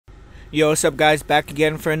Yo, what's up, guys? Back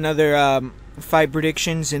again for another fight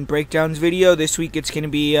predictions and breakdowns video. This week it's going to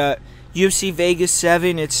be UFC Vegas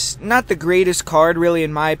 7. It's not the greatest card, really,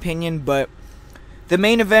 in my opinion, but the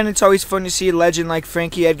main event, it's always fun to see a legend like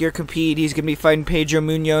Frankie Edgar compete. He's going to be fighting Pedro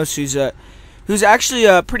Munhoz, who's actually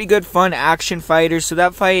a pretty good, fun action fighter, so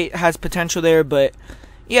that fight has potential there. But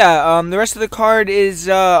yeah, the rest of the card is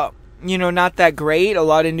not that great. A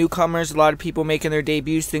lot of newcomers, a lot of people making their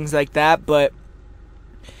debuts, things like that, but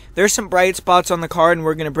there's some bright spots on the card, and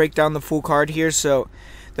we're going to break down the full card here. So,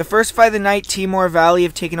 the first fight of the night, Timur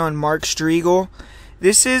Valiev taking on Mark Striegel.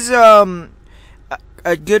 This is a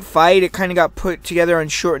good fight. It kind of got put together on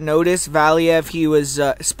short notice. Valiev, he was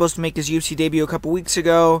supposed to make his UFC debut a couple weeks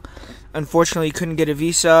ago. Unfortunately, he couldn't get a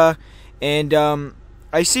visa. And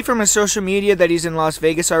I see from his social media that he's in Las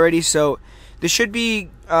Vegas already, so this should be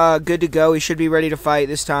good to go. He should be ready to fight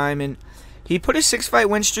this time. And he put a 6-fight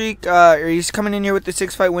win streak, or he's coming in here with the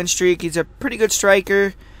 6-fight win streak. He's a pretty good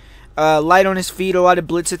striker, light on his feet, a lot of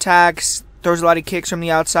blitz attacks, throws a lot of kicks from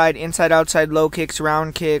the outside, inside, outside, low kicks,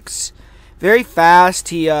 round kicks. Very fast.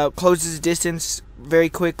 He closes distance very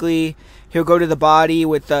quickly. He'll go to the body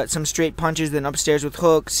with some straight punches, then upstairs with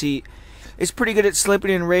hooks. He is pretty good at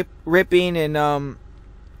slipping and ripping, and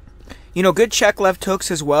good check left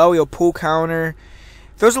hooks as well. He'll pull counter.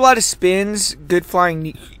 Throws a lot of spins, good flying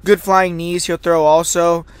knees he'll throw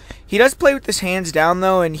also. He does play with his hands down,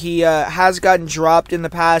 though, and he has gotten dropped in the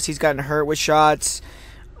past. He's gotten hurt with shots.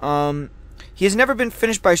 He has never been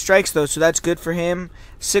finished by strikes, though, so that's good for him.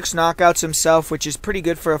 6 knockouts himself, which is pretty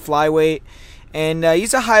good for a flyweight. And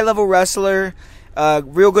he's a high-level wrestler,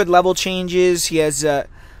 real good level changes. He has,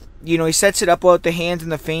 he sets it up well with the hands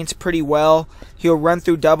and the feints pretty well. He'll run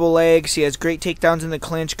through double legs. He has great takedowns in the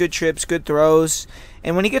clinch, good trips, good throws.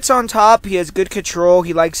 And when he gets on top, he has good control.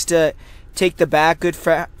 He likes to take the back, good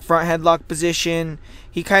front headlock position.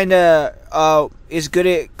 He kind of is good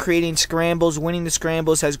at creating scrambles, winning the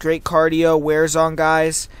scrambles, has great cardio, wears on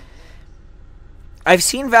guys. I've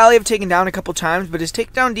seen Valiev taken down a couple times, but his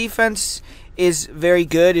takedown defense is very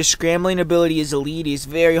good. His scrambling ability is elite. He's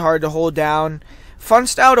very hard to hold down. Fun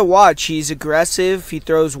style to watch. He's aggressive. He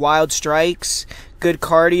throws wild strikes. Good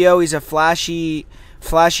cardio. He's a flashy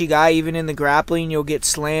guy. Even in the grappling, you'll get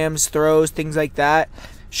slams, throws, things like that.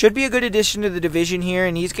 Should be a good addition to the division here,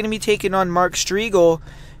 and he's going to be taking on Mark Striegel,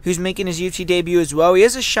 who's making his UFC debut as well. He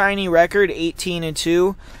has a shiny record,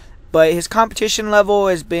 18-2, but his competition level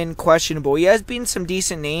has been questionable. He has beaten some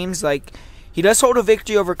decent names, like he does hold a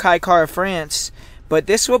victory over Kai Kara France, but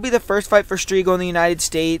this will be the first fight for Striegel in the United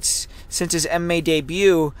States since his MMA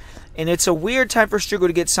debut, and it's a weird time for Striegel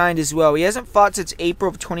to get signed as well. He hasn't fought since April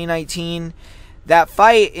of 2019. That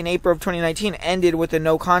fight in April of 2019 ended with a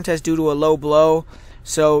no contest due to a low blow,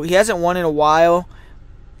 so he hasn't won in a while.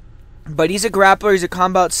 But he's a grappler. He's a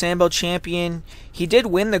Combat Sambo champion. He did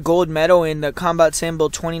win the gold medal in the Combat Sambo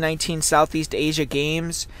 2019 Southeast Asia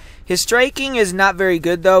Games. His striking is not very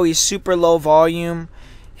good, though. He's super low volume.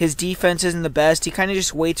 His defense isn't the best. He kind of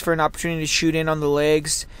just waits for an opportunity to shoot in on the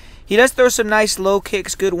legs. He does throw some nice low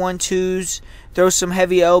kicks, good 1-2s, throws some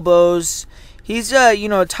heavy elbows. He's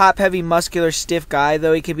a top-heavy, muscular, stiff guy,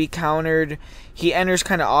 though. He can be countered. He enters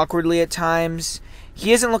kind of awkwardly at times.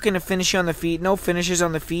 He isn't looking to finish you on the feet. No finishes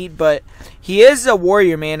on the feet, but he is a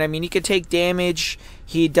warrior, man. I mean, he can take damage.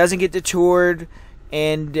 He doesn't get detoured,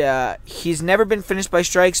 and he's never been finished by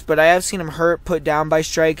strikes, but I have seen him hurt, put down by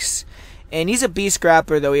strikes. And he's a beast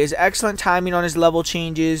grappler, though. He has excellent timing on his level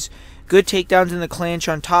changes, good takedowns in the clinch.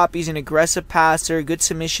 On top, he's an aggressive passer, good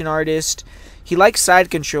submission artist. He likes side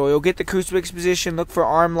control. He'll get the crucifix position, look for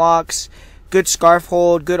arm locks, good scarf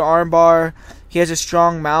hold, good arm bar. He has a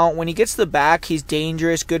strong mount. When he gets the back, he's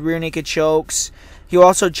dangerous, good rear naked chokes. He'll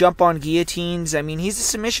also jump on guillotines. I mean, he's a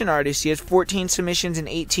submission artist. He has 14 submissions and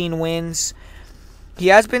 18 wins. He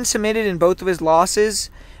has been submitted in both of his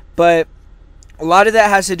losses, but a lot of that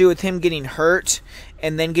has to do with him getting hurt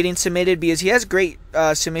and then getting submitted because he has great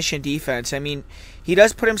submission defense. I mean, he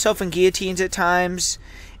does put himself in guillotines at times.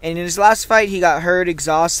 And in his last fight, he got hurt,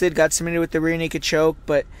 exhausted, got submitted with the rear naked choke.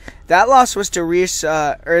 But that loss was to Reese,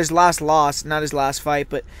 or his last loss, not his last fight.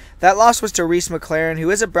 But that loss was to Reese McLaren, who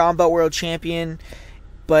is a brown belt world champion.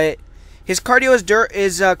 But his cardio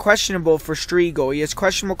is questionable for Striegel. He has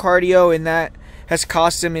questionable cardio, and that has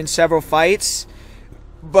cost him in several fights.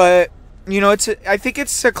 But I think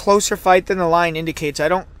it's a closer fight than the line indicates. I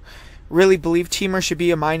don't really believe Timur should be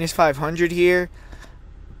a -500 here.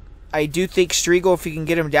 I do think Striegel, if he can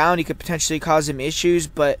get him down, he could potentially cause him issues,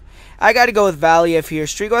 but I got to go with Valiev here.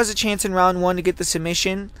 Striegel has a chance in round 1 to get the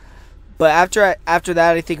submission, but after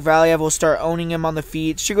that, I think Valiev will start owning him on the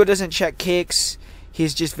feet. Striegel doesn't check kicks.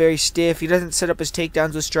 He's just very stiff. He doesn't set up his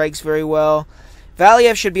takedowns with strikes very well.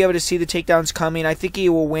 Valiev should be able to see the takedowns coming. I think he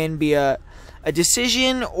will win via a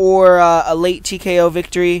decision or a late TKO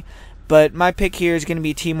victory. But my pick here is going to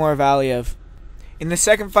be Timur Valiev. In the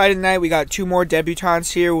second fight of the night, we got 2 more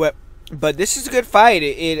debutants here. But this is a good fight.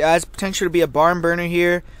 It has potential to be a barn burner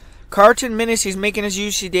here. Carlton Munhoz, he's making his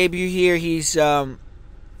UFC debut here. He's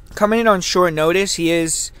coming in on short notice. He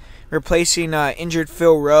is replacing injured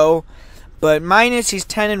Phil Rowe. But Munhoz, he's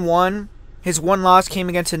 10-1. His one loss came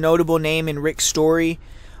against a notable name in Rick Story.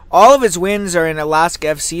 All of his wins are in Alaska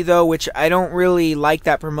FC, though, which I don't really like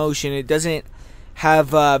that promotion. It doesn't have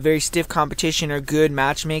very stiff competition or good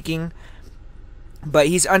matchmaking. But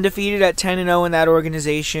he's undefeated at 10-0 in that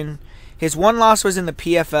organization. His one loss was in the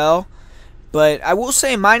PFL. But I will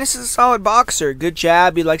say Munhoz is a solid boxer. Good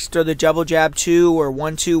jab. He likes to throw the double jab 2 or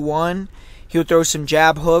 1-2-1. He'll throw some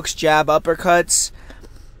jab hooks, jab uppercuts.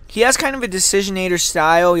 He has kind of a decisionator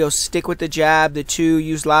style. He'll stick with the jab, the 2,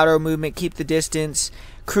 use lateral movement, keep the distance,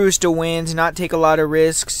 cruise to wins, not take a lot of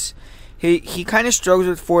risks. He kind of struggles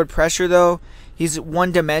with forward pressure, though. He's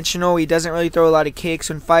one-dimensional. He doesn't really throw a lot of kicks.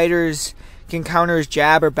 When fighters can counter his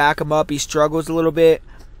jab or back him up, he struggles a little bit.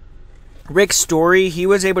 Rick Story, he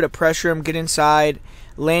was able to pressure him, get inside,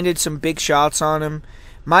 landed some big shots on him.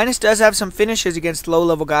 Munhoz does have some finishes against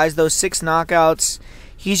low-level guys, though 6 knockouts.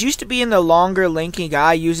 He's used to being the longer, lanky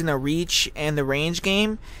guy using the reach and the range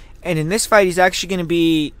game. And in this fight, he's actually going to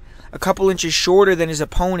be a couple inches shorter than his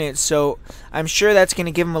opponent. So I'm sure that's going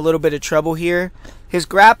to give him a little bit of trouble here. His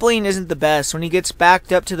grappling isn't the best. When he gets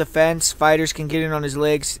backed up to the fence, fighters can get in on his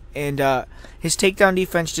legs. And his takedown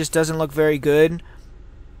defense just doesn't look very good.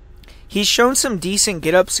 He's shown some decent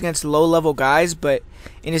get-ups against low-level guys. But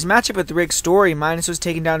in his matchup with Rick Story, Munhoz was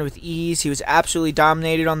taken down with ease. He was absolutely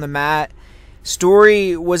dominated on the mat.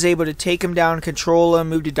 Story was able to take him down, control him,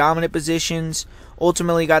 move to dominant positions,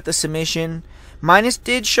 ultimately got the submission. Munhoz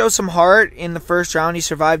did show some heart in the first round. He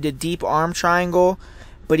survived a deep arm triangle,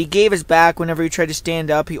 but he gave his back whenever he tried to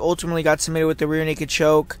stand up. He ultimately got submitted with the rear naked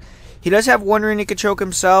choke. He does have one rear naked choke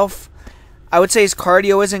himself. I would say his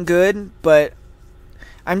cardio isn't good, but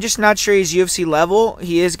I'm just not sure he's UFC level.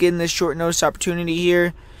 He is getting this short notice opportunity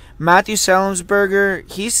here. Matthew Selmsberger,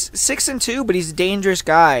 he's 6-2, but he's a dangerous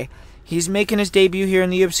guy. He's making his debut here in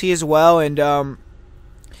the UFC as well, and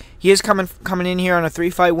he is coming in here on a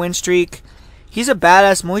 3-fight win streak. He's a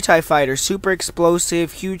badass Muay Thai fighter, super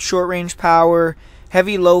explosive, huge short-range power,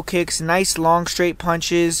 heavy low kicks, nice long straight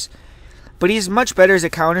punches. But he's much better as a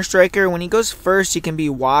counter striker. When he goes first, he can be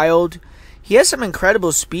wild. He has some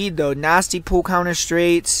incredible speed though, nasty pull counter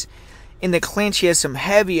straights. In the clinch, he has some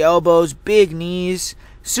heavy elbows, big knees.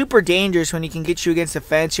 Super dangerous when he can get you against the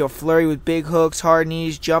fence. He'll flurry with big hooks, hard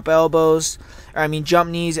knees, jump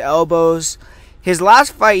knees, elbows. His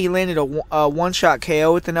last fight, he landed a one-shot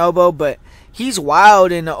KO with an elbow, but he's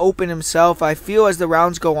wild and open himself. I feel as the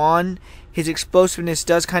rounds go on, his explosiveness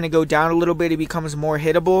does kind of go down a little bit. He becomes more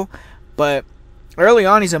hittable, but early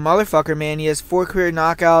on, he's a motherfucker, man. He has 4 career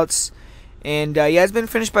knockouts, and he has been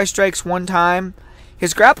finished by strikes 1 time.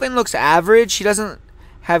 His grappling looks average. He doesn't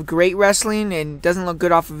have great wrestling and doesn't look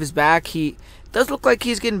good off of his back. He does look like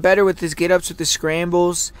he's getting better with his get-ups, with his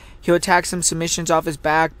scrambles. He'll attack some submissions off his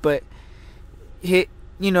back, but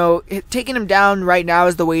taking him down right now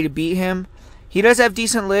is the way to beat him. He does have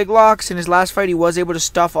decent leg locks. In his last fight, he was able to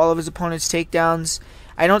stuff all of his opponent's takedowns.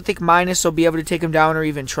 I don't think Munhoz will be able to take him down or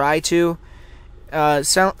even try to.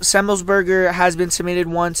 Semelsberger has been submitted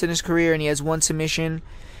once in his career, and he has 1 submission.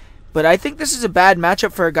 But I think this is a bad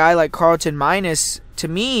matchup for a guy like Carlton Munhoz. To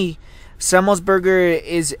me, Semelsberger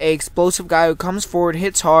is an explosive guy who comes forward,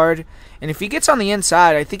 hits hard, and if he gets on the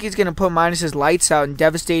inside, I think he's going to put Munhoz's lights out in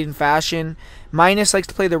devastating fashion. Munhoz likes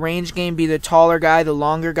to play the range game, be the taller guy, the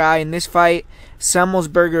longer guy. In this fight,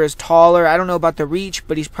 Semelsberger is taller. I don't know about the reach,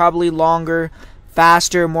 but he's probably longer,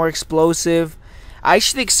 faster, more explosive. I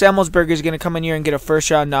actually think Semelsberger is going to come in here and get a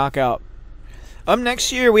first-round knockout. Up next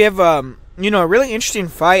here, we have a really interesting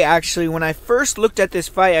fight, actually. When I first looked at this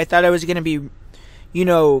fight, I thought I was going to be,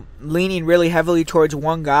 leaning really heavily towards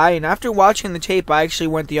one guy. And after watching the tape, I actually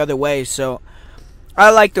went the other way. So,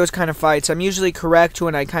 I like those kind of fights. I'm usually correct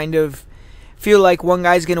when I kind of feel like one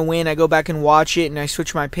guy's going to win. I go back and watch it, and I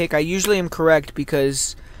switch my pick. I usually am correct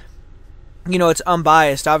because, it's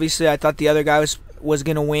unbiased. Obviously, I thought the other guy was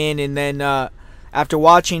going to win. And then, after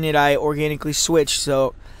watching it, I organically switched.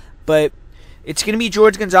 But it's going to be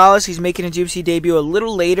George Gonzalez. He's making his UFC debut a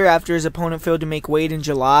little later after his opponent failed to make weight in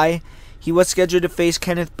July. He was scheduled to face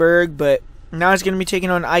Kenneth Berg, but now he's going to be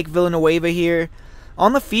taking on Ike Villanueva here.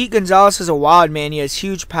 On the feet, Gonzalez is a wild man. He has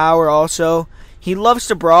huge power also. He loves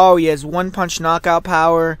to brawl. He has one-punch knockout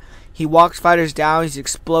power. He walks fighters down. He's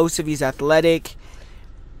explosive. He's athletic.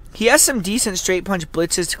 He has some decent straight punch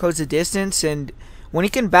blitzes to close the distance, and when he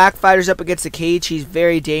can back fighters up against the cage, he's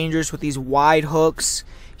very dangerous with these wide hooks.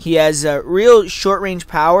 He has real short-range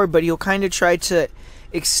power, but he'll kind of try to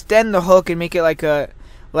extend the hook and make it like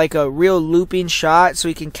a real looping shot so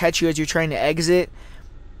he can catch you as you're trying to exit.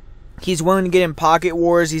 He's willing to get in pocket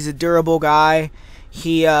wars. He's a durable guy.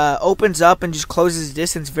 He opens up and just closes his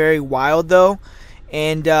distance very wild, though.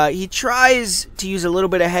 And he tries to use a little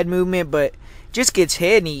bit of head movement, but just gets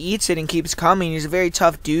hit and he eats it and keeps coming. He's a very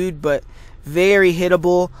tough dude, but very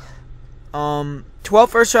hittable. 12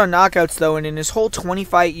 first-round knockouts, though, and in his whole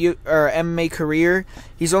 20-fight MMA career,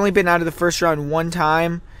 he's only been out of the first round one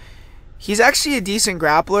time. He's actually a decent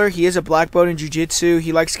grappler. He is a black belt in jiu-jitsu.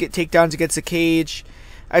 He likes to get takedowns against the cage.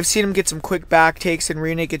 I've seen him get some quick back takes and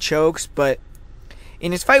rear naked chokes, but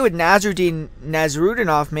in his fight with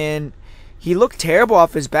Nasrudinov, man, he looked terrible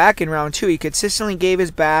off his back in round 2. He consistently gave his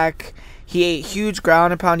back. He ate huge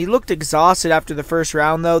ground and pound. He looked exhausted after the first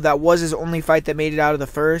round, though. That was his only fight that made it out of the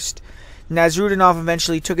first. Nasrudinov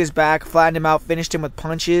eventually took his back, flattened him out, finished him with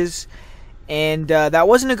punches. And that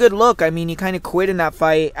wasn't a good look. I mean, he kind of quit in that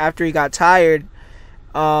fight after he got tired.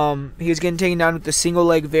 He was getting taken down with the single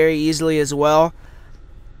leg very easily as well.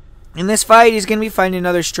 In this fight, he's going to be fighting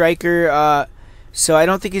another striker. So I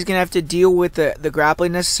don't think he's going to have to deal with the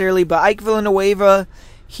grappling necessarily. But Ike Villanueva,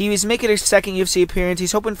 he was making a second UFC appearance.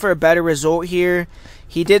 He's hoping for a better result here.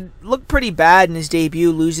 He did look pretty bad in his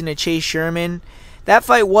debut, losing to Chase Sherman. That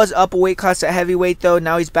fight was up a weight class at heavyweight, though.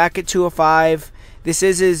 Now he's back at 205. This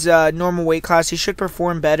is his normal weight class. He should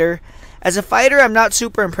perform better. As a fighter, I'm not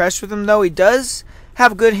super impressed with him, though. He does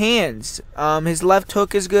have good hands. His left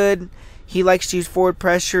hook is good. He likes to use forward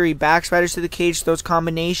pressure. He backs fighters to the cage, throws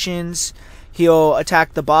combinations. He'll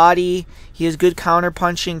attack the body. He has good counter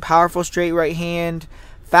punching, powerful straight right hand,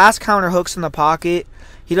 fast counter hooks in the pocket.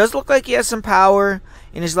 He does look like he has some power.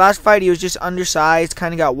 In his last fight, he was just undersized,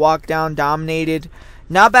 kind of got walked down, dominated.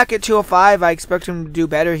 Now back at 205, I expect him to do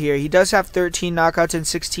better here. He does have 13 knockouts and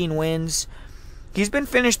 16 wins. He's been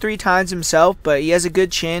finished 3 times himself, but he has a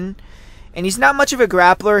good chin. And he's not much of a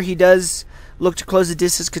grappler. He does look to close the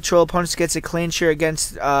distance, control opponents against a clinch or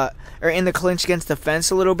in the clinch against the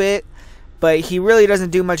fence a little bit. But he really doesn't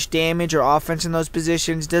do much damage or offense in those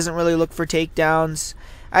positions. Doesn't really look for takedowns.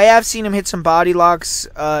 I have seen him hit some body locks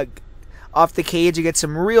off the cage against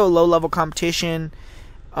some real low-level competition.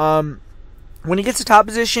 When he gets to top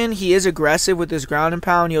position, he is aggressive with his ground and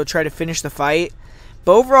pound. He'll try to finish the fight.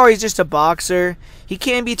 But overall, he's just a boxer. He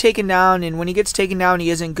can be taken down, and when he gets taken down, he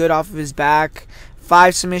isn't good off of his back.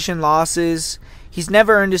 5 submission losses. He's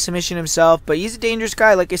never earned a submission himself, but he's a dangerous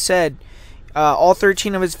guy, like I said. All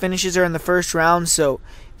 13 of his finishes are in the first round, so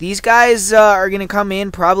these guys are going to come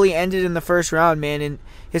in, probably ended in the first round, man. And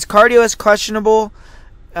his cardio is questionable.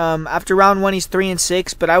 After round 1, he's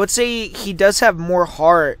 3-6, but I would say he does have more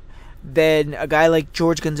heart than a guy like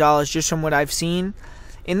George Gonzalez, just from what I've seen.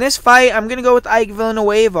 In this fight, I'm going to go with Ike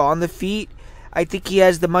Villanueva on the feet. I think he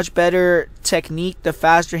has the much better technique, the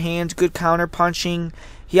faster hands, good counter punching.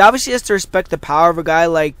 He obviously has to respect the power of a guy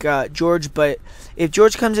like George, but if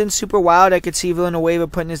George comes in super wild, I could see Villanueva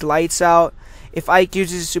putting his lights out. If Ike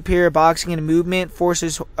uses his superior boxing and movement,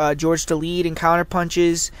 forces George to lead and counter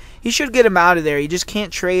punches, he should get him out of there. He just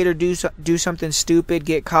can't trade or do something stupid,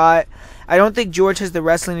 get caught. I don't think George has the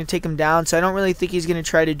wrestling to take him down, so I don't really think he's going to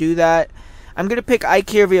try to do that. I'm going to pick Ike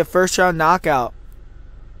here via first-round knockout.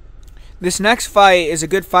 This next fight is a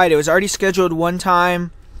good fight. It was already scheduled one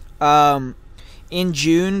time in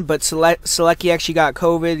June, but Selecki actually got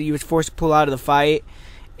COVID. He was forced to pull out of the fight.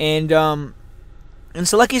 And in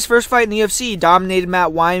Selecki's first fight in the UFC, he dominated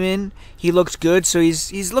Matt Wyman. He looks good, so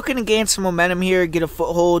he's looking to gain some momentum here, get a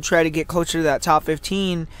foothold, try to get closer to that top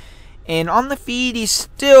 15. And on the feet, he's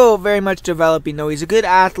still very much developing, though. He's a good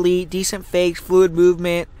athlete, decent fakes, fluid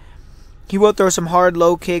movement. He will throw some hard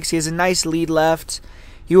low kicks. He has a nice lead left.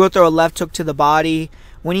 He will throw a left hook to the body.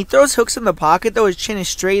 When he throws hooks in the pocket, though, his chin is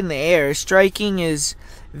straight in the air. His striking is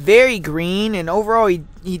very green, and overall, he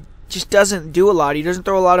just doesn't do a lot. He doesn't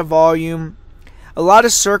throw a lot of volume. A lot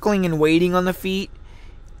of circling and waiting on the feet.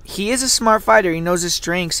 He is a smart fighter. He knows his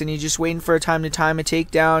strengths, and he's just waiting for a time to time a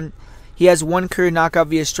takedown. He has one career knockout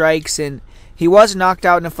via strikes, and he was knocked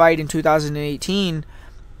out in a fight in 2018.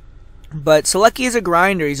 But Selecki is a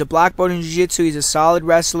grinder. He's a black belt in jiu-jitsu. He's a solid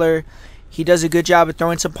wrestler. He does a good job of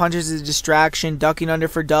throwing some punches as a distraction, ducking under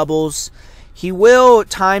for doubles. He will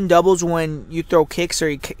time doubles when you throw kicks, or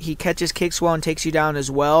he catches kicks well and takes you down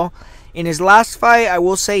as well. In his last fight, I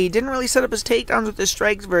will say he didn't really set up his takedowns with his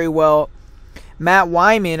strikes very well. Matt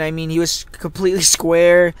Wyman, I mean, he was completely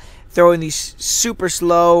square, throwing these super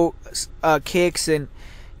slow kicks, and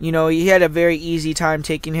he had a very easy time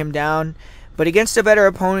taking him down. But against a better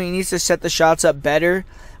opponent, he needs to set the shots up better.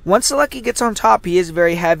 Once Selecki gets on top, he is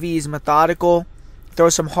very heavy, he's methodical,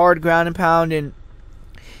 throws some hard ground and pound, and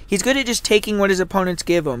he's good at just taking what his opponents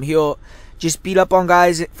give him. He'll just beat up on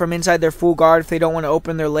guys from inside their full guard if they don't want to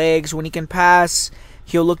open their legs. When he can pass,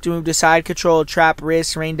 he'll look to move to side control, trap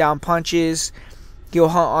wrists, rain down punches. He'll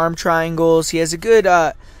hunt arm triangles. He has a good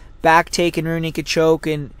back take and rear naked choke,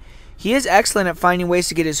 and he is excellent at finding ways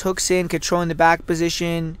to get his hooks in, controlling the back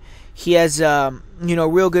position. He has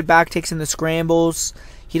real good back takes in the scrambles.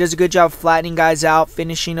 He does a good job flattening guys out,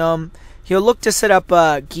 finishing them. He'll look to set up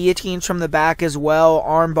guillotines from the back as well,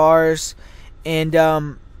 arm bars. And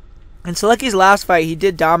in Selecki's last fight, he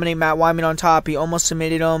did dominate Matt Wiman on top. He almost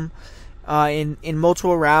submitted him in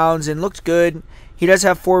multiple rounds and looked good. He does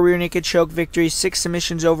have 4 rear naked choke victories, 6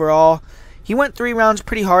 submissions overall. He went 3 rounds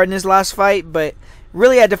pretty hard in his last fight, but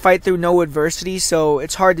really had to fight through no adversity, so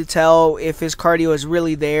it's hard to tell if his cardio is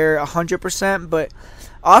really there 100%. But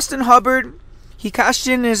Austin Hubbard, he cashed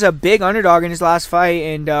in as a big underdog in his last fight,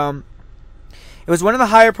 and it was one of the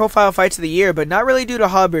higher profile fights of the year, but not really due to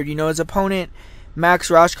Hubbard. His opponent, Max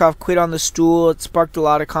Roshkoff, quit on the stool. It sparked a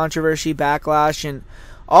lot of controversy, backlash, and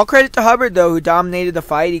all credit to Hubbard, though, who dominated the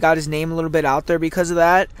fight. He got his name a little bit out there because of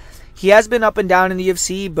that. He has been up and down in the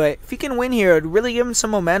UFC, but if he can win here, it would really give him some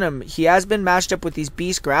momentum. He has been matched up with these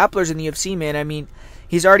beast grapplers in the UFC, man. I mean,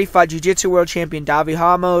 he's already fought Jiu-Jitsu world champion Davi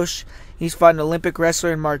Ramos. He's fought an Olympic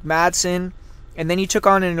wrestler in Mark Madsen. And then he took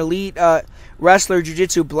on an elite wrestler,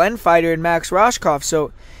 Jiu-Jitsu blend fighter in Max Roshkoff.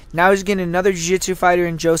 So now he's getting another Jiu-Jitsu fighter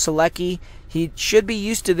in Joe Selecki. He should be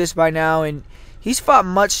used to this by now, and he's fought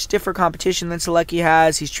much stiffer competition than Selecki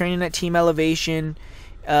has. He's training at Team Elevation.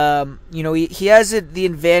 He has the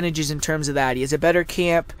advantages in terms of that. He has a better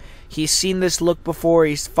camp. He's seen this look before.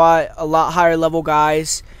 He's fought a lot higher level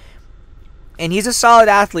guys. And he's a solid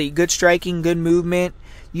athlete. Good striking, good movement.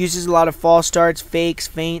 Uses a lot of false starts, fakes,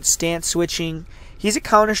 feints, stance switching. He's a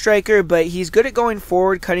counter striker, but he's good at going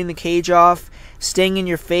forward, cutting the cage off, staying in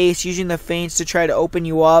your face, using the feints to try to open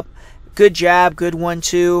you up. Good jab, good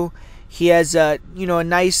 1-2. He has a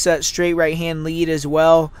nice straight right hand lead as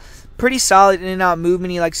well. Pretty solid in and out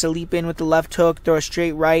movement. He likes to leap in with the left hook, throw a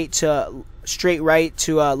straight right to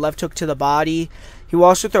left hook to the body. He will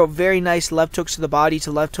also throw very nice left hooks to the body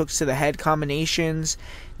to left hooks to the head combinations.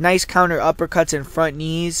 Nice counter uppercuts and front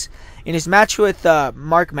knees. In his match with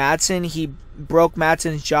Mark Madsen, he broke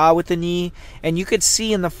Madsen's jaw with the knee, and you could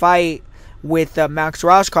see in the fight with Max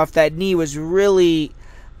Roshkoff that knee was really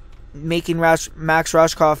making Max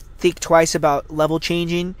Roshkoff think twice about level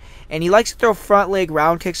changing. And he likes to throw front leg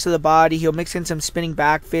round kicks to the body. He'll mix in some spinning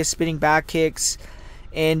back fists, spinning back kicks.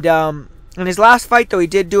 And in his last fight, though, he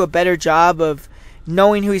did do a better job of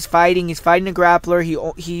knowing who he's fighting. He's fighting a grappler.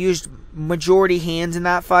 He used majority hands in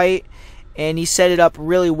that fight, and he set it up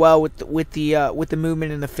really well with the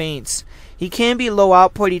movement and the feints. He can be low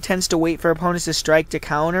output. He tends to wait for opponents to strike to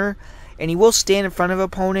counter, and he will stand in front of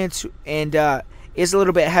opponents and is a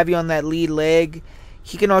little bit heavy on that lead leg.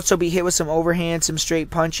 He can also be hit with some overhand, some straight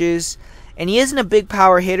punches. And he isn't a big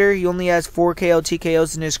power hitter. He only has 4 KO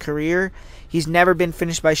TKOs in his career. He's never been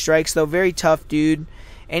finished by strikes, though. Very tough dude.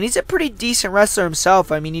 And he's a pretty decent wrestler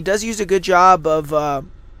himself. I mean, he does use a good job of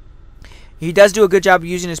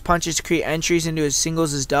using his punches to create entries into his singles,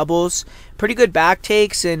 his doubles. Pretty good back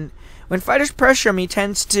takes. And when fighters pressure him, he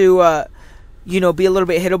tends to be a little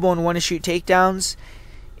bit hittable and want to shoot takedowns.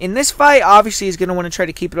 In this fight, obviously, he's going to want to try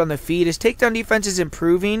to keep it on the feet. His takedown defense is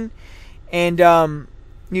improving. And,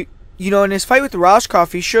 in his fight with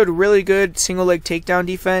Roshkoff, he showed really good single-leg takedown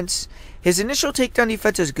defense. His initial takedown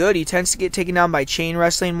defense is good. He tends to get taken down by chain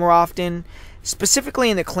wrestling more often. Specifically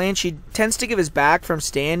in the clinch, he tends to give his back from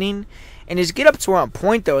standing. And his get-ups were on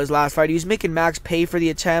point, though, his last fight. He was making Max pay for the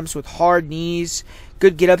attempts with hard knees,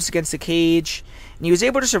 good get-ups against the cage. And he was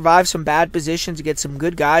able to survive some bad positions to get some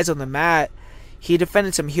good guys on the mat. He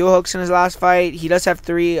defended some heel hooks in his last fight. He does have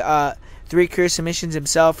three career submissions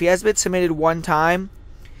himself. He has been submitted 1 time.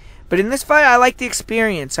 But in this fight, I like the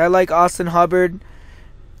experience. I like Austin Hubbard.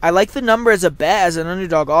 I like the number as a bet, as an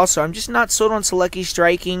underdog also. I'm just not sold on Selecki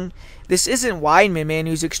striking. This isn't Weidman, man,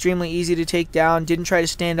 who's extremely easy to take down. Didn't try to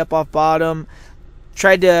stand up off bottom.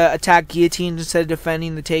 Tried to attack guillotines instead of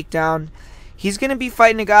defending the takedown. He's going to be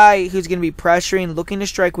fighting a guy who's going to be pressuring, looking to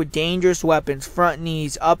strike with dangerous weapons, front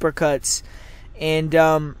knees, uppercuts. And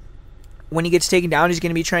when he gets taken down, he's going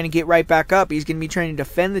to be trying to get right back up. He's going to be trying to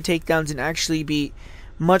defend the takedowns and actually be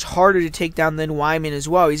much harder to take down than Weidman as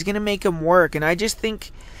well. He's going to make him work. And I just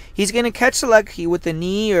think he's going to catch Selecki with the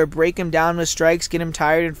knee or break him down with strikes, get him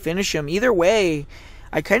tired, and finish him. Either way,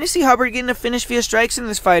 I kind of see Hubbard getting a finish via strikes in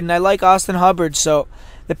this fight, and I like Austin Hubbard, so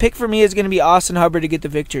the pick for me is going to be Austin Hubbard to get the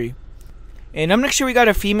victory. And I'm not sure we got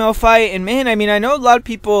a female fight, and man, I mean, I know a lot of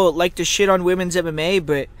people like to shit on women's MMA,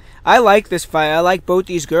 but I like this fight. I like both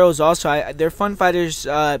these girls also. They're fun fighters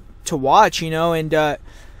to watch, and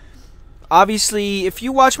obviously, if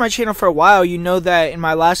you watch my channel for a while, you know that in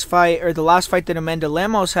my last fight, or the last fight that Amanda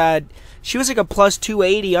Lemos had, she was like a plus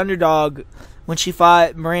 280 underdog when she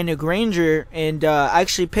fought Miranda Granger, and I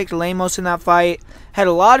actually picked Lemos in that fight. Had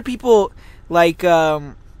a lot of people like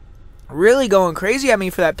really going crazy at me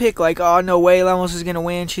for that pick, like, oh, no way Lemos is gonna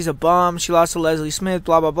win, she's a bum, she lost to Leslie Smith,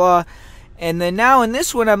 blah blah blah. And then now in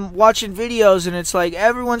this one, I'm watching videos and it's like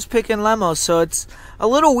everyone's picking Lemos, so it's a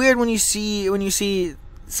little weird when you see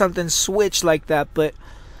something switch like that. But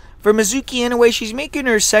for Mizuki, anyway, she's making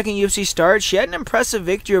her second UFC start. She had an impressive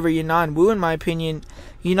victory over Yanan Wu, in my opinion.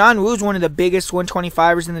 Yanan Wu is one of the biggest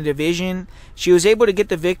 125ers in the division. She was able to get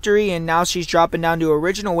the victory, and now she's dropping down to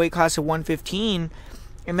original weight class of 115.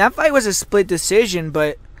 And that fight was a split decision,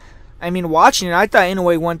 but I mean, watching it, I thought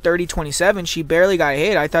Inoue won 30-27. She barely got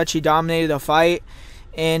hit. I thought she dominated the fight.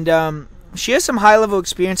 And she has some high-level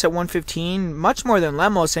experience at 115, much more than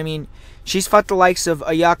Lemos. I mean, she's fought the likes of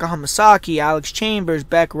Ayaka Hamasaki, Alex Chambers,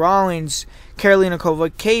 Beck Rawlings, Karolina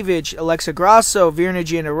Kowalkiewicz, Alexa Grasso, Virna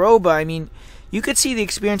Jandiroba. I mean, you could see the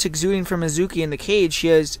experience exuding from Mizuki in the cage. She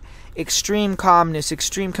has extreme calmness,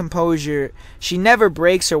 extreme composure. She never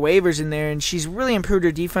breaks or wavers in there, and she's really improved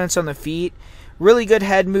her defense on the feet. Really good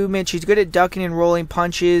head movement. She's good at ducking and rolling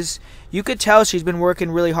punches. You could tell she's been working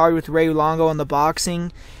really hard with Ray Longo on the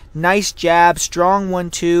boxing. Nice jab, strong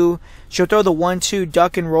 1-2. She'll throw the 1-2,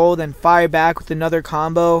 duck and roll, then fire back with another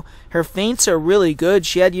combo. Her feints are really good.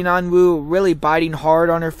 She had Yanan Wu really biting hard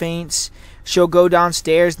on her feints. She'll go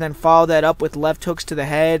downstairs and then follow that up with left hooks to the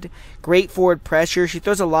head. Great forward pressure. She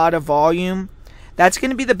throws a lot of volume. That's going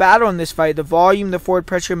to be the battle in this fight. The volume, the forward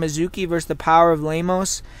pressure of Mizuki versus the power of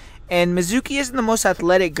Lemos. And Mizuki isn't the most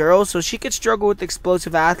athletic girl, so she could struggle with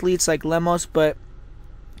explosive athletes like Lemos, but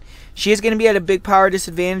she is going to be at a big power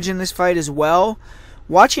disadvantage in this fight as well.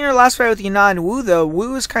 Watching her last fight with Yanan Wu, though,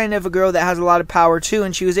 Wu is kind of a girl that has a lot of power too,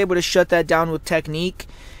 and she was able to shut that down with technique.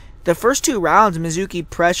 The first two rounds, Mizuki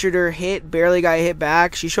pressured her, hit, barely got hit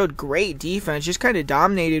back. She showed great defense, just kind of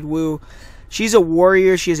dominated Wu. She's a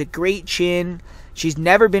warrior. She has a great chin. She's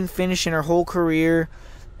never been finished in her whole career.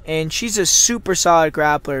 And she's a super solid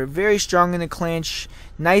grappler. Very strong in the clinch.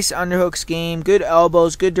 Nice underhooks game. Good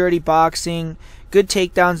elbows. Good dirty boxing. Good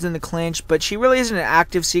takedowns in the clinch. But she really isn't an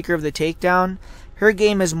active seeker of the takedown. Her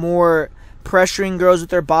game is more pressuring girls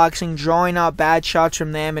with her boxing, drawing out bad shots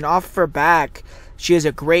from them, and off of her back, she has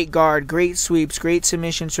a great guard, great sweeps, great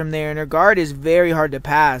submissions from there, and her guard is very hard to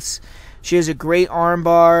pass. She has a great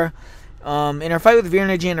armbar. In her fight with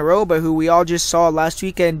Virna Jandiroba, who we all just saw last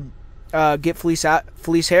weekend get Felice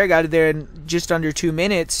Herrig out of there in just under 2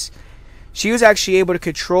 minutes, she was actually able to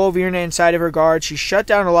control Virna inside of her guard. She shut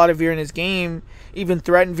down a lot of Virna's game, even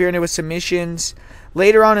threatened Virna with submissions.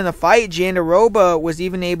 Later on in the fight, Jandiroba was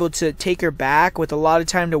even able to take her back with a lot of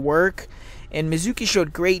time to work. And Mizuki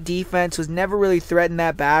showed great defense, was never really threatened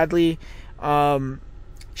that badly.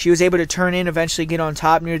 She was able to turn in, eventually get on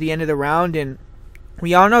top near the end of the round. And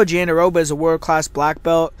we all know Jandiroba is a world-class black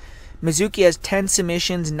belt. Mizuki has 10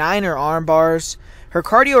 submissions, 9 are arm bars. Her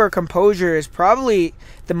cardio or composure is probably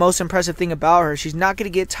the most impressive thing about her. She's not going to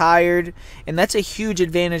get tired, and that's a huge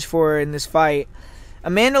advantage for her in this fight.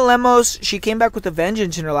 Amanda Lemos, she came back with a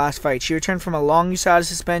vengeance in her last fight. She returned from a long USADA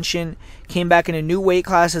suspension, came back in a new weight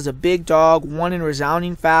class as a big dog, won in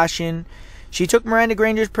resounding fashion. She took Miranda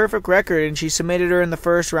Granger's perfect record, and she submitted her in the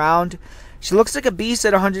first round. She looks like a beast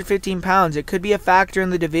at 115 pounds. It could be a factor in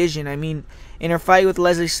the division. I mean, in her fight with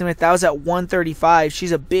Leslie Smith, that was at 135.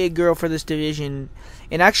 She's a big girl for this division,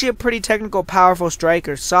 and actually a pretty technical, powerful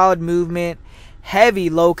striker. Solid movement. Heavy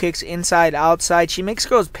low kicks inside, outside. She makes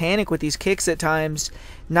girls panic with these kicks at times.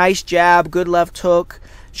 Nice jab, good left hook.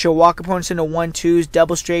 She'll walk opponents into 1-2s,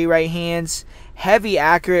 double straight right hands. Heavy,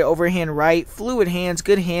 accurate overhand right. Fluid hands,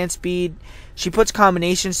 good hand speed. She puts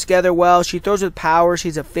combinations together well. She throws with power.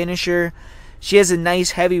 She's a finisher. She has a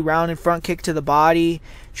nice, heavy, rounded front kick to the body.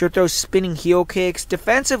 She'll throw spinning heel kicks.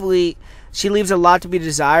 Defensively, she leaves a lot to be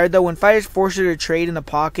desired, though. When fighters force her to trade in the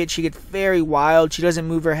pocket, she gets very wild. She doesn't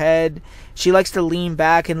move her head. She likes to lean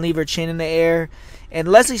back and leave her chin in the air. And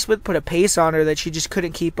Leslie Smith put a pace on her that she just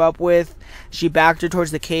couldn't keep up with. She backed her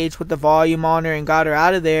towards the cage, put the volume on her, and got her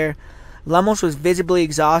out of there. Lemos was visibly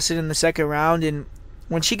exhausted in the second round, and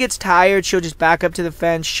when she gets tired, she'll just back up to the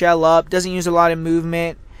fence, shell up, doesn't use a lot of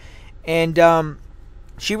movement. And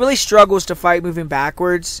she really struggles to fight moving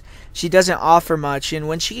backwards. she doesn't offer much. And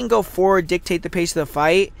when she can go forward, dictate the pace of the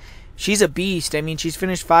fight, she's a beast. I mean, she's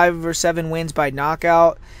finished 5 of her 7 wins by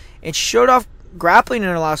knockout, and she showed off grappling in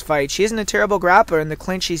her last fight. She isn't a terrible grappler. In the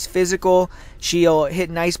clinch, she's physical. She'll hit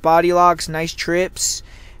nice body locks, nice trips.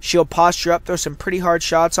 She'll posture up, throw some pretty hard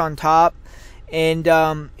shots on top. And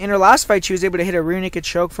in her last fight, she was able to hit a rear naked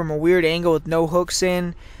choke from a weird angle with no hooks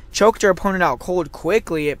in. Choked her opponent out cold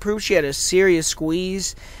quickly. It proved she had a serious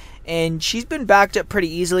squeeze. And she's been backed up pretty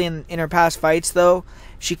easily in her past fights, though.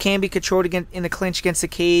 She can be controlled in the clinch against the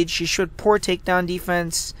cage. She showed poor takedown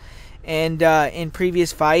defense and in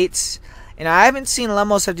previous fights. And I haven't seen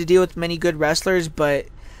Lemos have to deal with many good wrestlers, but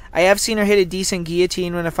I have seen her hit a decent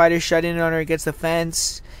guillotine when a fighter shut in on her against the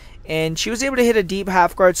fence. And she was able to hit a deep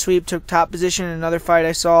half-guard sweep, took top position in another fight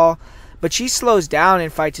I saw. But she slows down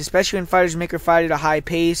in fights, especially when fighters make her fight at a high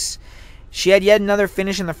pace. She had yet another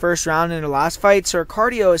finish in the first round in her last fight, so her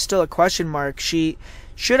cardio is still a question mark. She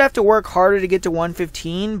should have to work harder to get to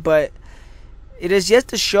 115, but it is yet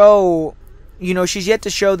to show, she's yet to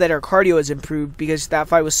show that her cardio has improved because that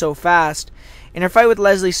fight was so fast. In her fight with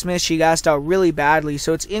Leslie Smith, she gassed out really badly,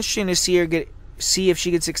 so it's interesting to see if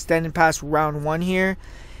she gets extended past round 1 here.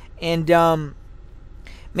 And,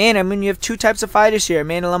 man, I mean, you have two types of fighters here.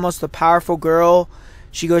 Amanda Lemos, the powerful girl.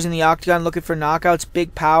 She goes in the octagon looking for knockouts,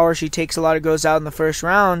 big power. She takes a lot of girls out in the first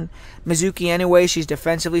round. Mizuki, anyway, she's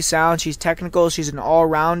defensively sound. She's technical. She's an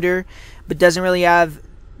all-rounder, but doesn't really have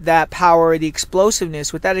that power or the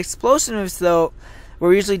explosiveness. With that explosiveness, though,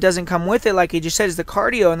 where usually doesn't come with it, like I just said, is the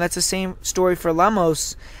cardio, and that's the same story for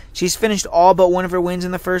Lemos. She's finished all but one of her wins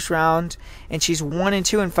in the first round, and she's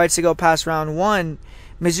 1-2 in fights to go past round 1.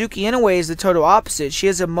 Mizuki Inoue is the total opposite. She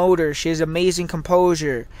has a motor. She has amazing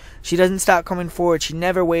composure. She doesn't stop coming forward. She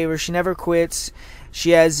never wavers. She never quits.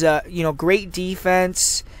 She has, great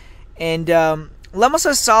defense. And Lemos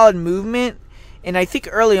has solid movement. And I think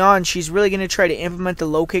early on she's really going to try to implement the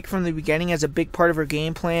low kick from the beginning as a big part of her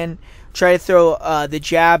game plan. Try to throw the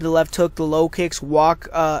jab, the left hook, the low kicks, walk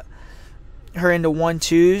her into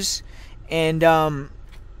 1-2s. And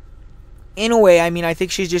in a way, I mean, I think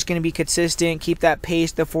she's just going to be consistent, keep that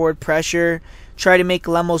pace, the forward pressure, try to make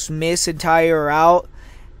Lemos miss and tire her out.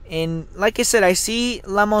 And like I said, I see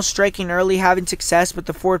Lemos striking early, having success, but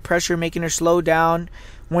the forward pressure making her slow down.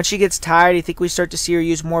 Once she gets tired, I think we start to see her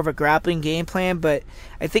use more of a grappling game plan, but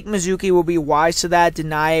I think Mizuki will be wise to that,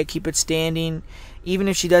 deny it, keep it standing. Even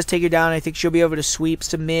if she does take her down, I think she'll be able to sweep,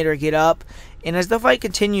 submit, or get up. And as the fight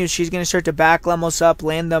continues, she's going to start to back Lemos up,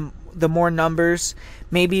 land the more numbers,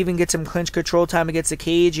 maybe even get some clinch control time against the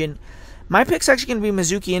cage. And my pick's actually going to be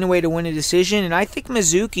Mizuki Inoue to win a decision, and I think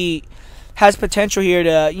Mizuki has potential here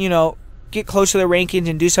to, get close to the rankings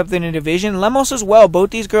and do something in the division. Lemos as well.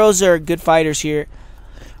 Both these girls are good fighters here.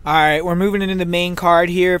 Alright, we're moving into the main card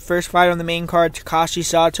here. First fight on the main card, Takashi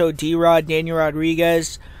Sato, D-Rod, Daniel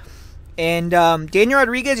Rodriguez. And Daniel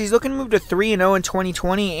Rodriguez, he's looking to move to 3-0 in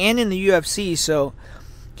 2020 and in the UFC, so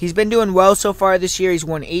he's been doing well so far this year. He's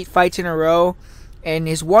won 8 fights in a row, and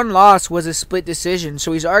his one loss was a split decision,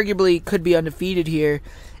 so he's arguably could be undefeated here.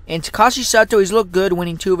 And Takashi Sato, he's looked good,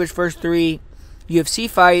 winning 2 of his first 3 UFC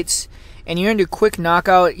fights, and he earned a quick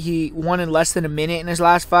knockout. He won in less than a minute in his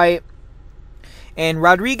last fight. And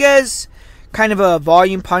Rodriguez, kind of a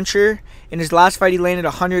volume puncher. In his last fight, he landed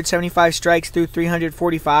 175 strikes through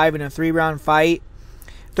 345 in a 3-round fight.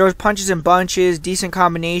 Throws punches in bunches, decent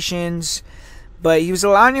combinations, but he was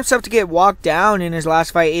allowing himself to get walked down in his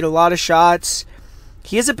last fight, ate a lot of shots.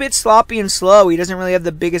 He is a bit sloppy and slow. He doesn't really have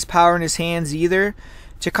the biggest power in his hands either.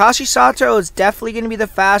 Takashi Sato is definitely going to be the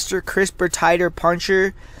faster, crisper, tighter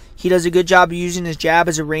puncher. He does a good job of using his jab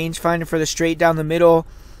as a rangefinder for the straight down the middle.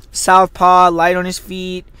 Southpaw, light on his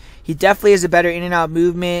feet. He definitely has a better in and out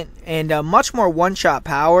movement and much more one-shot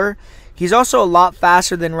power. He's also a lot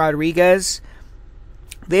faster than Rodriguez.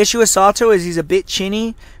 The issue with Sato is he's a bit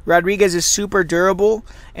chinny. Rodriguez is super durable,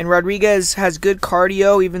 and Rodriguez has good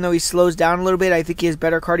cardio, even though he slows down a little bit. I think he has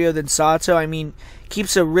better cardio than Sato. I mean,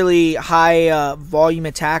 keeps a really high volume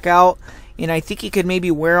attack out, and I think he could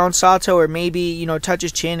maybe wear on Sato or maybe, touch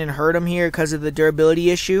his chin and hurt him here because of the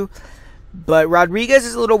durability issue. But Rodriguez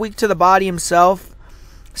is a little weak to the body himself.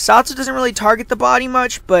 Sato doesn't really target the body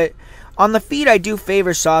much, but on the feet I do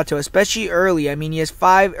favor Sato, especially early. I mean, he has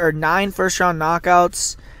 5 or 9 first-round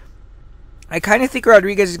knockouts. I kind of think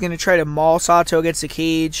Rodriguez is going to try to maul Sato against the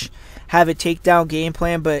cage, have a takedown game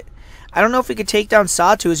plan, but I don't know if he could take down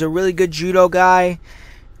Sato. He's a really good judo guy.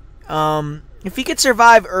 If he could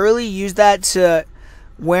survive early, use that to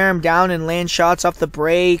wear him down and land shots off the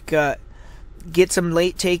break, get some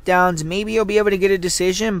late takedowns, maybe he'll be able to get a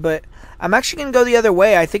decision, but I'm actually going to go the other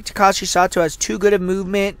way. I think Takashi Sato has too good of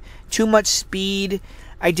movement, too much speed.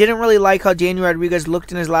 I didn't really like how Daniel Rodriguez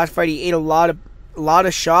looked in his last fight. He ate a lot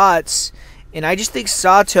of shots, and I just think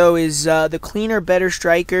Sato is the cleaner, better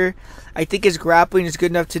striker. I think his grappling is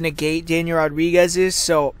good enough to negate Daniel Rodriguez's.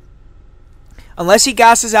 So unless he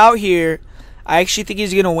gasses out here, I actually think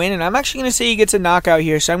he's gonna win, and I'm actually gonna say he gets a knockout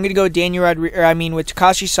here. So I'm gonna go with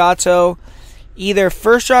Takashi Sato, either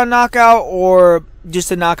first round knockout or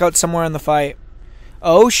just a knockout somewhere in the fight.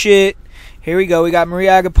 Oh shit. Here we go. We got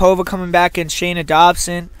Maria Agapova coming back and Shayna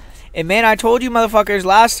Dobson. And man, I told you motherfuckers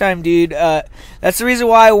last time, dude. That's the reason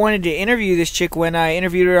why I wanted to interview this chick when I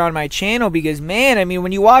interviewed her on my channel. Because, man, I mean,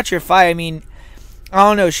 when you watch her fight, I mean, I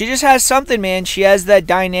don't know. She just has something, man. She has that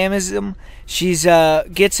dynamism. She's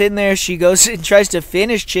gets in there. She goes and tries to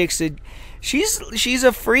finish chicks. And she's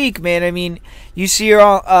a freak, man. I mean, you see her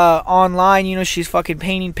online. You know, she's fucking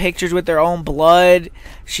painting pictures with her own blood.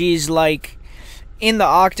 She's, like, in the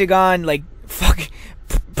octagon, like, fucking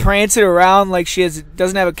prancing around like she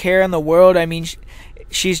doesn't have a care in the world. I mean,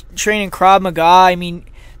 she's training Krav Maga. I mean,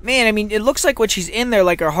 man, I mean, it looks like when she's in there,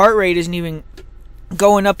 like, her heart rate isn't even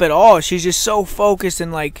going up at all. She's just so focused,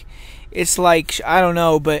 and, like, it's like, I don't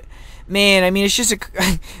know, but, man, I mean, it's just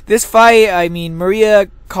this fight, I mean, Maria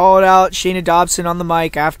called out Shayna Dobson on the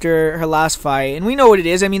mic after her last fight, and we know what it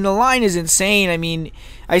is. I mean, the line is insane. I mean,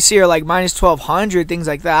 I see her, like, minus 1,200, things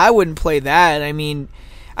like that. I wouldn't play that. I mean,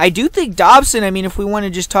 I do think Dobson, I mean, if we want to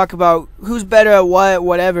just talk about who's better at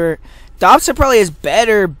whatever, Dobson probably has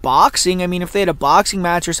better boxing. I mean, if they had a boxing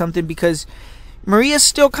match or something, because Maria's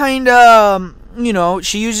still kind of, you know,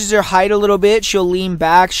 she uses her height a little bit. She'll lean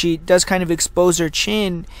back. She does kind of expose her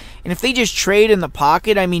chin. And if they just trade in the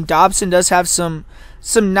pocket, I mean, Dobson does have some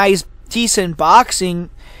nice, decent boxing.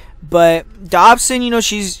 But Dobson, you know,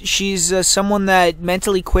 she's someone that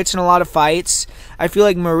mentally quits in a lot of fights. I feel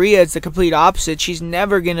like Maria is the complete opposite. She's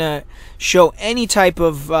never going to show any type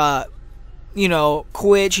of, you know,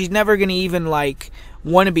 quit. She's never going to even, like,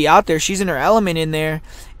 want to be out there. She's in her element in there.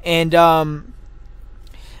 And, I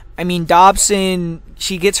mean, Dobson,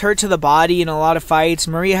 she gets hurt to the body in a lot of fights.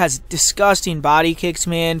 Maria has disgusting body kicks,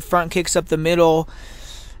 man. Front kicks up the middle.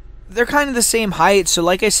 They're kind of the same height, so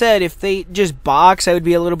like I said, if they just box, I would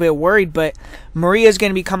be a little bit worried, but Maria's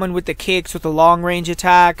going to be coming with the kicks, with the long-range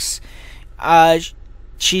attacks.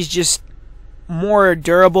 She's just more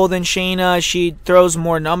durable than Shayna. She throws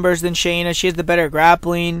more numbers than Shayna. She has the better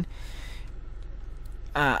grappling.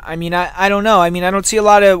 I mean, I don't know. I mean, I don't see a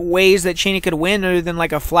lot of ways that Shayna could win other than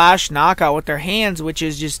like a flash knockout with her hands, which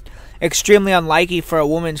is just extremely unlikely for a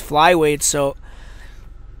woman's flyweight, so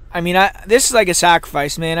I mean, this is like a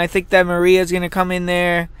sacrifice, man. I think that Maria's going to come in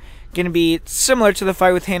there, going to be similar to the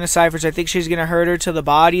fight with Hannah Cifers. I think she's going to hurt her to the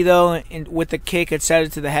body, though, and with the kick, it set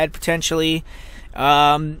it to the head, potentially.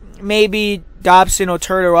 Maybe Dobson will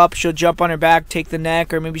turn her up. She'll jump on her back, take the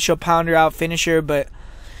neck, or maybe she'll pound her out, finish her. But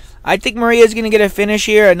I think Maria's going to get a finish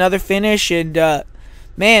here, another finish. And,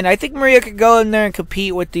 man, I think Maria could go in there and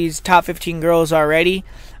compete with these top 15 girls already.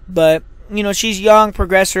 But, you know, she's young,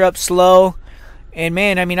 progress her up slow. And,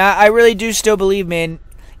 man, I mean, I really do still believe, man,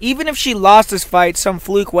 even if she lost this fight some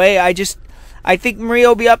fluke way, I think Maria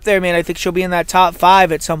will be up there, man. I think she'll be in that top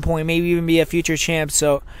 5 at some point, maybe even be a future champ.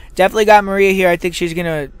 So, definitely got Maria here. I think she's going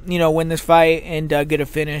to, you know, win this fight and get a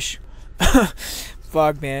finish.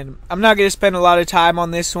 Fuck, man. I'm not going to spend a lot of time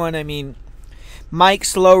on this one. I mean, Mike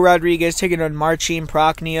Slow Rodriguez taking on Marcin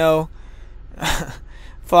Prachnio.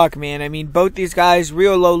 Fuck, man. I mean, both these guys,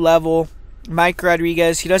 real low level. Mike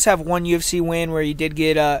Rodriguez, he does have one UFC win where he did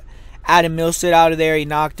get Adam Milstead out of there. He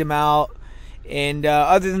knocked him out. And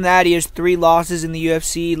other than that, he has 3 losses in the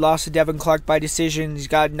UFC. Lost to Devin Clark by decision. He's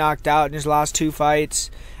got knocked out in his last 2 fights.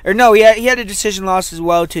 Or no, he had a decision loss as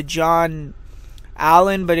well to John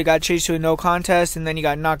Allen, but it got changed to a no contest, and then he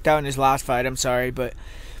got knocked out in his last fight. I'm sorry, but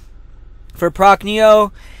for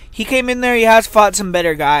Prachnio, he came in there. He has fought some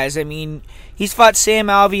better guys. I mean, he's fought Sam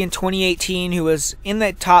Alvey in 2018, who was in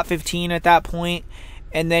the top 15 at that point.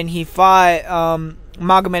 And then he fought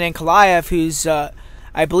Magomed Ankalaev, who's,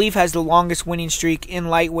 I believe, has the longest winning streak in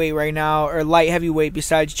lightweight right now, or light heavyweight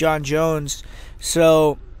besides John Jones.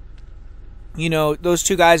 So, you know, those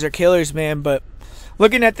 2 guys are killers, man. But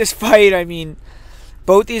looking at this fight, I mean,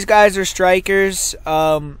 both these guys are strikers.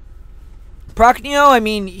 Prachnio, I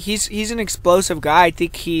mean, he's an explosive guy. I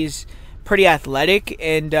think he's pretty athletic,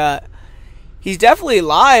 and he's definitely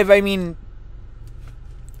live. I mean,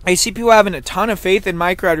 I see people having a ton of faith in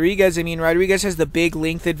Mike Rodriguez. I mean, Rodriguez has the big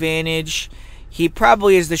length advantage. He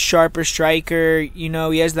probably is the sharper striker. You know,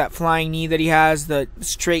 he has that flying knee that he has, the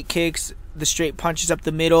straight kicks, the straight punches up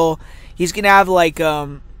the middle. He's going to have, like,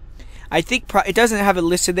 I think it doesn't have it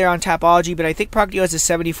listed there on Tapology, but I think Prachnio has a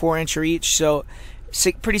 74-inch reach, so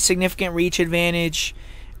pretty significant reach advantage.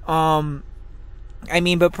 I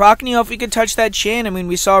mean, but Prochnio, if he could touch that chin, I mean,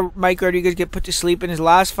 we saw Mike Rodriguez get put to sleep in his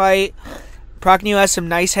last fight. Prochnio has some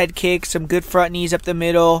nice head kicks, some good front knees up the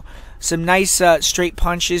middle, some nice straight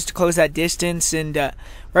punches to close that distance, and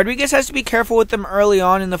Rodriguez has to be careful with them early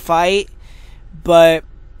on in the fight, but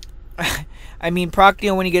I mean,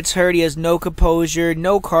 Prochnio, when he gets hurt, he has no composure,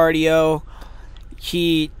 no cardio.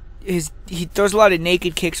 He throws a lot of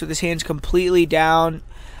naked kicks with his hands completely down.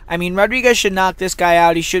 I mean, Rodriguez should knock this guy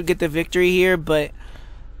out. He should get the victory here, but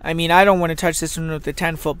I mean, I don't want to touch this one with the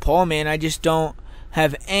 10-foot pole, man. I just don't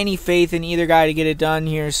have any faith in either guy to get it done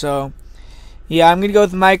here. So, yeah, I'm going to go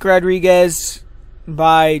with Mike Rodriguez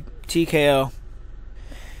by TKO.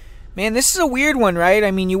 Man, this is a weird one, right?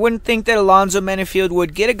 I mean, you wouldn't think that Alonzo Menifield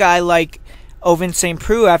would get a guy like Ovince St.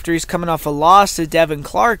 Preux after he's coming off a loss to Devin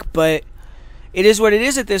Clark, but it is what it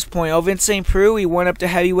is at this point. Ovince St. Preux, he went up to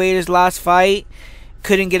heavyweight his last fight,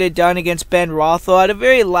 couldn't get it done against Ben Rothwell. Had a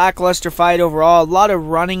very lackluster fight overall. A lot of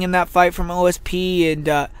running in that fight from OSP,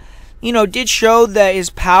 and you know, did show that his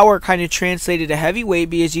power kind of translated to heavyweight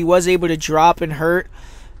because he was able to drop and hurt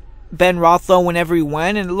Ben Rothwell whenever he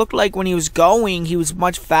went, and it looked like when he was going, he was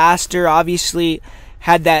much faster, obviously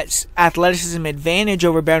had that athleticism advantage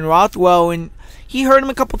over Ben Rothwell, and he hurt him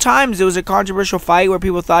a couple times. It was a controversial fight where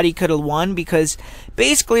people thought he could have won because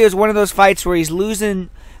basically it was one of those fights where he's losing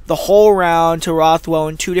the whole round to Rothwell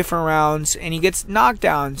in 2 different rounds, and he gets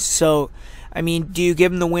knockdowns. So, I mean, do you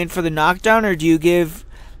give him the win for the knockdown, or do you give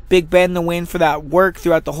Big Ben the win for that work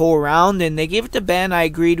throughout the whole round? And they gave it to Ben. I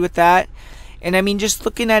agreed with that. And I mean, just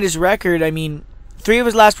looking at his record, I mean, 3 of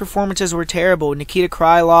his last performances were terrible. Nikita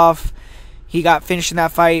Krylov, he got finished in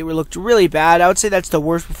that fight. It looked really bad. I would say that's the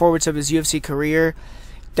worst performance of his UFC career.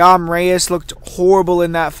 Dom Reyes looked horrible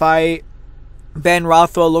in that fight. Ben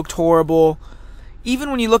Rothwell looked horrible.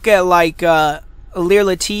 Even when you look at like Ilir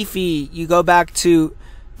Latifi, you go back to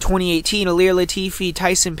 2018, Ilir Latifi,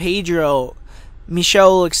 Tyson Pedro,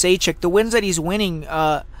 Michel Oleksiejczuk, the wins that he's winning,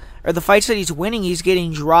 or the fights that he's winning, he's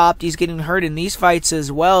getting dropped, he's getting hurt in these fights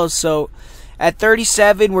as well. So at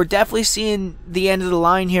 37, we're definitely seeing the end of the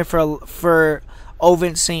line here for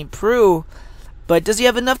Ovince St. Preux. But does he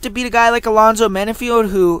have enough to beat a guy like Alonzo Menifield,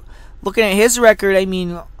 who, looking at his record, I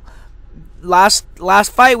mean, last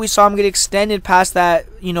fight we saw him get extended past that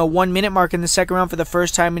 1 minute mark in the second round for the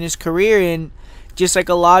first time in his career, and just like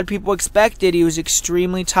a lot of people expected, he was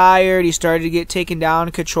extremely tired. He started to get taken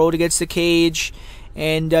down, controlled against the cage,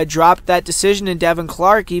 and dropped that decision to Devin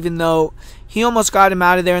Clark, even though he almost got him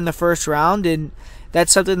out of there in the first round. And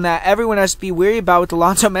that's something that everyone has to be wary about with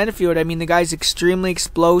Alonzo Menifield. I mean, the guy's extremely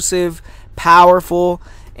explosive, powerful,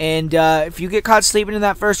 and if you get caught sleeping in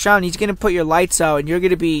that first round, he's going to put your lights out, and you're going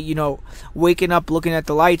to be, waking up looking at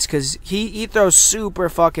the lights, because he throws super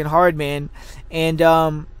fucking hard, man. And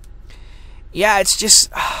yeah, it's just,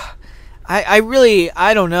 I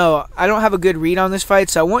don't know. I don't have a good read on this fight,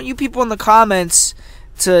 so I want you people in the comments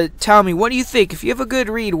to tell me, what do you think? If you have a good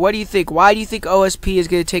read, what do you think? Why do you think OSP is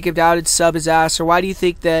going to take him down and sub his ass, or why do you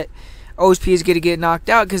think that OSP is going to get knocked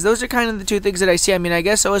out? Because those are kind of the 2 things that I see. I mean, I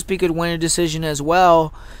guess OSP could win a decision as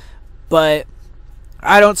well, but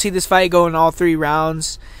I don't see this fight going all 3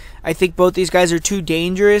 rounds. I think both these guys are too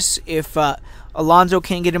dangerous. If Alonzo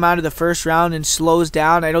can't get him out of the first round and slows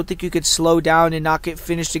down, I don't think you could slow down and not get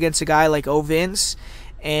finished against a guy like Ovince.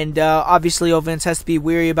 And obviously Ovince has to be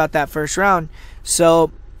weary about that first round.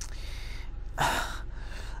 So,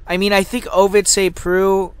 I mean, I think Ovince St.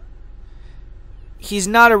 Preux, he's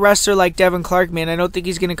not a wrestler like Devin Clark, man. I don't think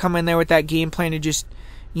he's going to come in there with that game plan to just,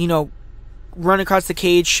 run across the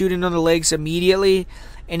cage, shoot into the legs immediately.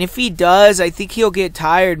 And if he does, I think he'll get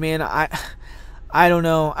tired, man. I don't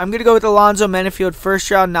know. I'm going to go with Alonzo Menifield first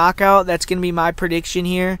round knockout. That's going to be my prediction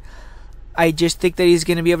here. I just think that he's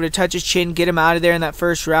going to be able to touch his chin, get him out of there in that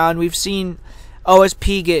first round. We've seen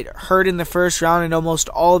OSP get hurt in the first round in almost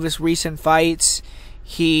all of his recent fights.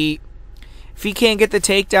 If he can't get the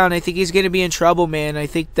takedown, I think he's going to be in trouble, man. I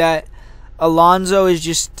think that Alonzo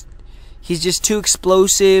is he's just too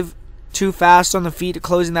explosive, too fast on the feet to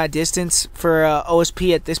closing that distance for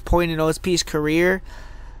OSP at this point in OSP's career.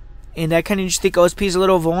 And I kind of just think OSP is a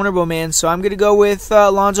little vulnerable, man. So I'm going to go with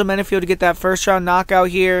Alonzo Menifield to get that first round knockout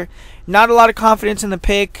here. Not a lot of confidence in the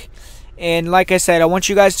pick. And like I said, I want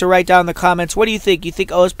you guys to write down in the comments, what do you think? You think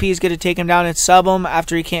OSP is going to take him down and sub him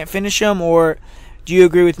after he can't finish him? Or do you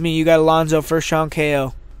agree with me? You got Alonzo first round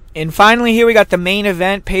KO. And finally here we got the main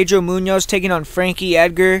event. Pedro Munhoz taking on Frankie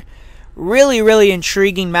Edgar. Really, really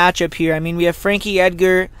intriguing matchup here. I mean, we have Frankie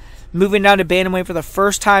Edgar moving down to bantamweight for the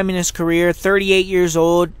first time in his career. 38 years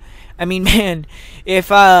old. I mean, man,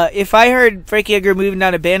 if I heard Frankie Edgar moving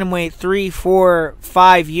down to bantamweight 3, 4,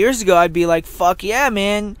 5 years ago, I'd be like, fuck yeah,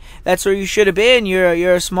 man, that's where you should have been.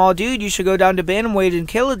 You're a small dude. You should go down to bantamweight and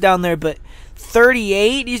kill it down there. But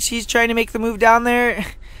 38, he's trying to make the move down there.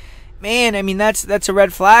 Man, I mean, that's a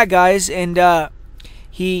red flag, guys. And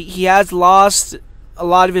he has lost a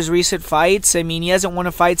lot of his recent fights. I mean, he hasn't won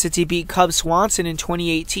a fight since he beat Cub Swanson in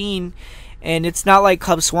 2018. And it's not like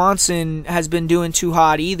Cub Swanson has been doing too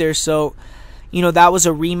hot either. So, you know, that was a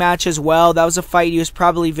rematch as well. That was a fight he was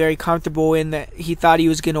probably very comfortable in, that he thought he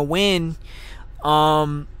was going to win.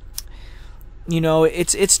 You know,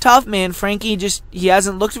 it's tough, man. Frankie he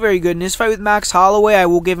hasn't looked very good. In his fight with Max Holloway, I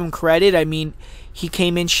will give him credit. I mean, he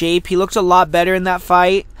came in shape. He looked a lot better in that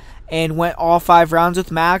fight and went all 5 rounds with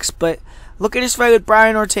Max. But look at his fight with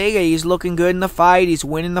Brian Ortega. He's looking good in the fight. He's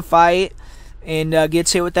winning the fight. And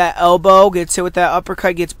gets hit with that elbow, gets hit with that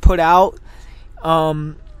uppercut, gets put out.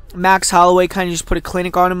 Max Holloway kind of just put a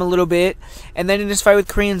clinic on him a little bit. And then in his fight with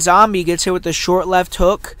Korean Zombie, gets hit with the short left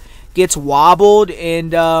hook, gets wobbled.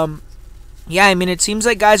 And, yeah, I mean, it seems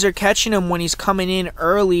like guys are catching him when he's coming in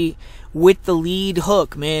early with the lead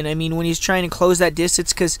hook, man. I mean, when he's trying to close that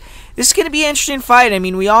distance, because this is going to be an interesting fight. I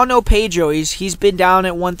mean, we all know Pedro. He's been down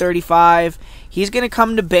at 135. He's going to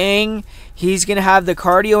come to bang. He's going to have the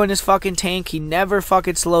cardio in his fucking tank. He never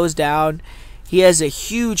fucking slows down. He has a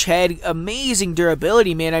huge head, amazing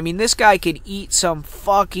durability, man. I mean, this guy could eat some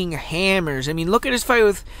fucking hammers. I mean, look at his fight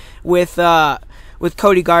with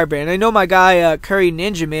Cody Garbrandt. I know my guy Curry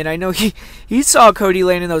Ninja, man. I know he saw Cody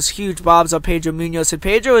landing those huge bobs on Pedro Munhoz, and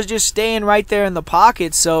Pedro was just staying right there in the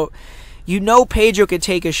pocket. So you know Pedro could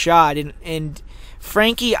take a shot, and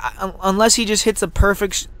Frankie, unless he just hits a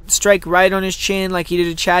perfect strike right on his chin like he did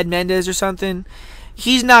to Chad Mendes or something,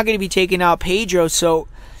 he's not going to be taking out Pedro. So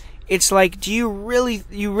it's like, do you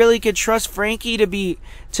really could trust Frankie to be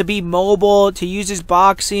mobile, to use his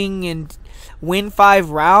boxing and win 5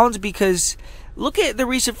 rounds? Because look at the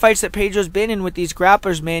recent fights that Pedro's been in with these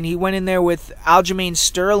grapplers, man. He went in there with Aljamain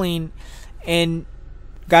Sterling and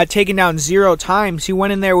got taken down 0 times. He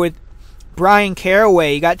went in there with Brian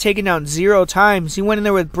Caraway. He got taken down 0 times. He went in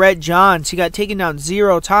there with Brett Johns. He got taken down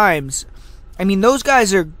 0 times. I mean, those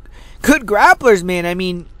guys are good grapplers, man. I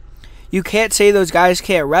mean, you can't say those guys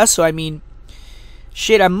can't wrestle. I mean,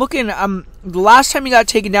 shit, the last time he got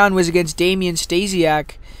taken down was against Damian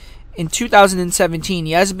Stasiak in 2017.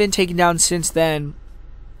 He hasn't been taken down since then.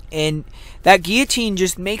 And that guillotine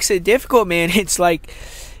just makes it difficult, man. It's like,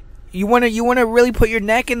 you want to really put your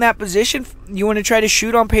neck in that position? You want to try to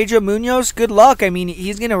shoot on Pedro Munhoz? Good luck. I mean,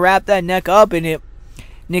 he's going to wrap that neck up, and it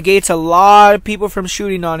negates a lot of people from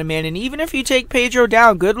shooting on him, man. And even if you take Pedro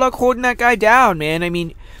down, good luck holding that guy down, man. I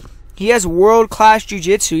mean, he has world-class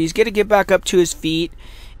jiu-jitsu. He's going to get back up to his feet.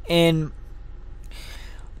 And,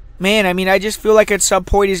 man, I mean, I just feel like at some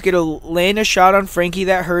point he's going to land a shot on Frankie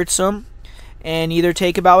that hurts him and either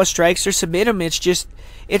take him out with strikes or submit him.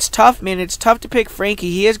 It's tough, man. It's tough to pick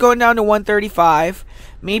Frankie. He is going down to 135.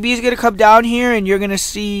 Maybe he's going to come down here and you're going to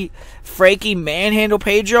see Frankie manhandle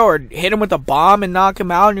Pedro or hit him with a bomb and knock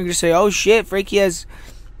him out. And you're going to say, oh, shit, Frankie has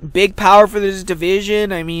big power for this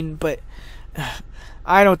division. I mean, but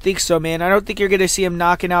I don't think so, man. I don't think you're going to see him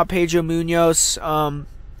knocking out Pedro Munhoz.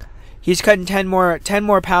 He's cutting 10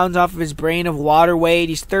 more pounds off of his brain of water weight.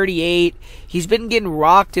 He's 38. He's been getting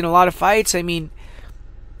rocked in a lot of fights. I mean,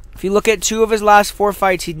 if you look at 2 of his last 4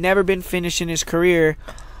 fights, he'd never been finished in his career.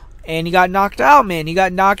 And he got knocked out, man. He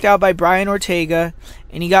got knocked out by Brian Ortega.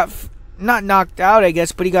 And he got, not knocked out, I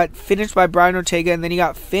guess, but he got finished by Brian Ortega. And then he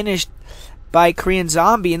got finished by Korean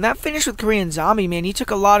Zombie. And that finish with Korean Zombie, man, he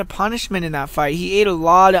took a lot of punishment in that fight. He ate a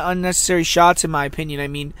lot of unnecessary shots, in my opinion. I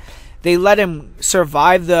mean, they let him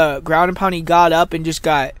survive the ground and pound. He got up and just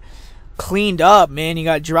got cleaned up, man. He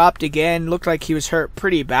got dropped again. Looked like he was hurt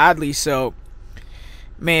pretty badly. So,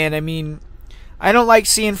 man, I mean, I don't like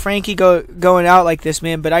seeing Frankie going out like this,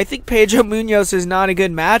 man. But I think Pedro Munhoz is not a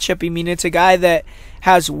good matchup. I mean, it's a guy that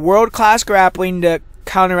has world-class grappling to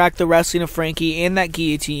counteract the wrestling of Frankie and that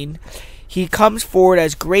guillotine. He comes forward,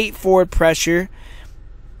 has great forward pressure,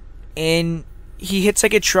 and he hits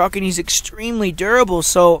like a truck, and he's extremely durable.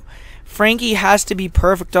 So Frankie has to be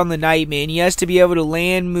perfect on the night, man. He has to be able to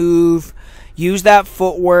land, move, use that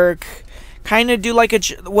footwork, kind of do like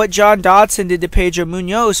what John Dodson did to Pedro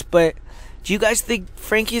Munhoz. But do you guys think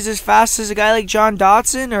Frankie's as fast as a guy like John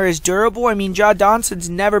Dodson, or as durable? I mean, John Dodson's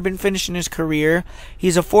never been finished in his career.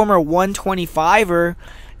 He's a former 125er,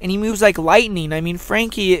 and he moves like lightning. I mean,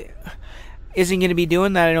 Frankie isn't going to be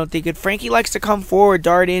doing that, I don't think. And Frankie likes to come forward,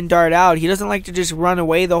 dart in, dart out. He doesn't like to just run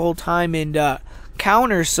away the whole time and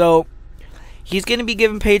counter. So he's going to be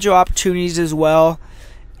giving Pedro opportunities as well.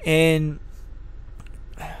 and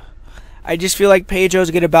I just feel like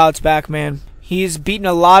Pedro's going to bounce back, man. He's beaten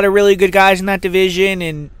a lot of really good guys in that division,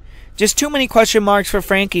 and just too many question marks for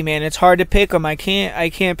Frankie, man. It's hard to pick him. I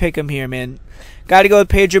can't pick him here, man. Got to go with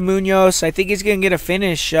Pedro Munhoz. I think he's going to get a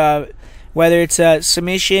finish, whether it's a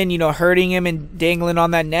submission, hurting him and dangling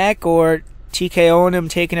on that neck, or TKOing him,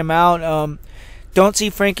 taking him out. Don't see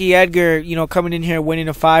Frankie Edgar, coming in here winning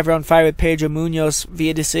a 5-round fight with Pedro Munhoz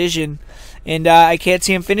via decision. And I can't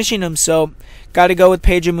see him finishing him, so got to go with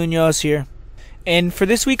Pedro Munhoz here. And for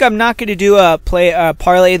this week, I'm not going to do a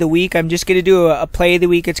parlay of the week. I'm just going to do a play of the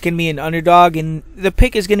week. It's going to be an underdog, and the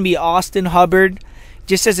pick is going to be Austin Hubbard.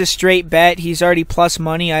 Just as a straight bet, he's already plus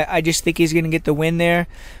money. I just think he's going to get the win there.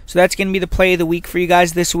 So that's going to be the play of the week for you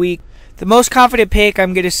guys this week. The most confident pick,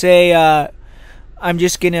 I'm going to say, I'm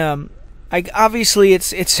just going to... obviously,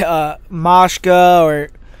 it's Mashka or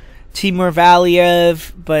Timur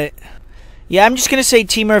Valiev, but yeah, I'm just going to say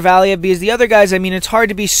Timur Valiev because the other guys, it's hard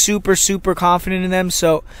to be super, super confident in them.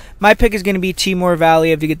 So my pick is going to be Timur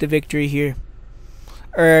Valiev to get the victory here,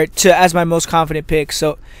 or as my most confident pick.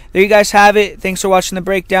 So there you guys have it. Thanks for watching the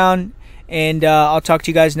breakdown, and I'll talk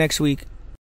to you guys next week.